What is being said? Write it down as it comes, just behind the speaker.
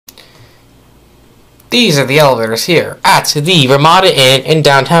These are the elevators here at the Ramada Inn in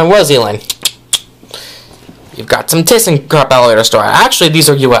downtown Wesleyland. You've got some ThyssenKrupp elevator store. Actually, these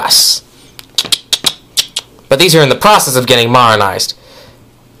are US. But these are in the process of getting modernized.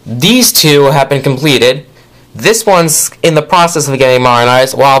 These two have been completed. This one's in the process of getting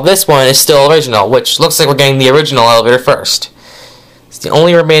modernized, while this one is still original, which looks like we're getting the original elevator first. It's the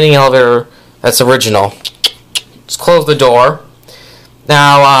only remaining elevator that's original. Just close the door.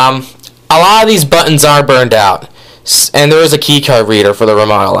 Now, a lot of these buttons are burned out, and there is a keycard reader for the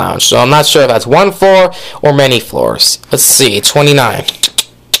Ramada Lounge, so I'm not sure if that's one floor or many floors. Let's see, 29.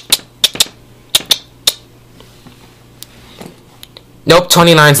 Nope,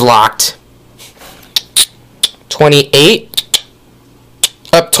 29's locked. 28.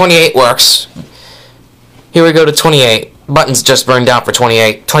 Up, 28 works. Here we go to 28. Button's just burned out for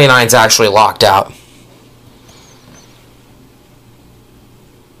 28. 29's actually locked out.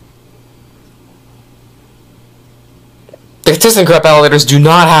 The ThyssenKrupp elevators do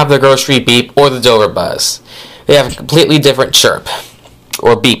not have the grocery beep or the Dover buzz. They have a completely different chirp,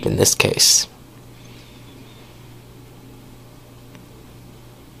 or beep in this case.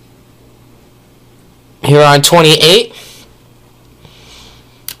 Here on 28.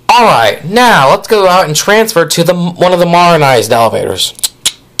 Alright, now let's go out and transfer to one of the modernized elevators.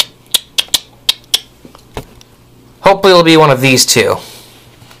 Hopefully it'll be one of these two.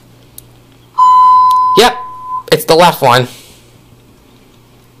 Yep, it's the left one.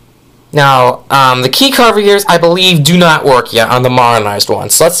 Now, the key card readers, I believe, do not work yet on the modernized one.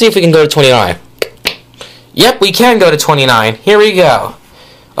 So let's see if we can go to 29. Yep, we can go to 29. Here we go.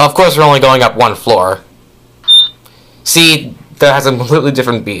 Of course, we're only going up one floor. See, that has a completely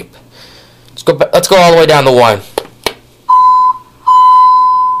different beep. Let's go all the way down to 1.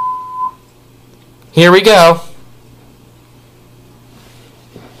 Here we go.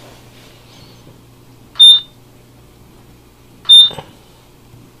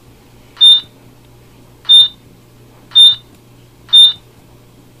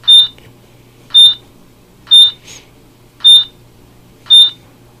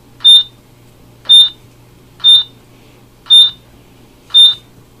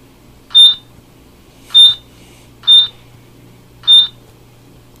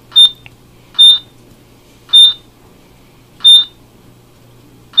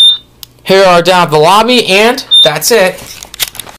 Here are down at the lobby, and that's it.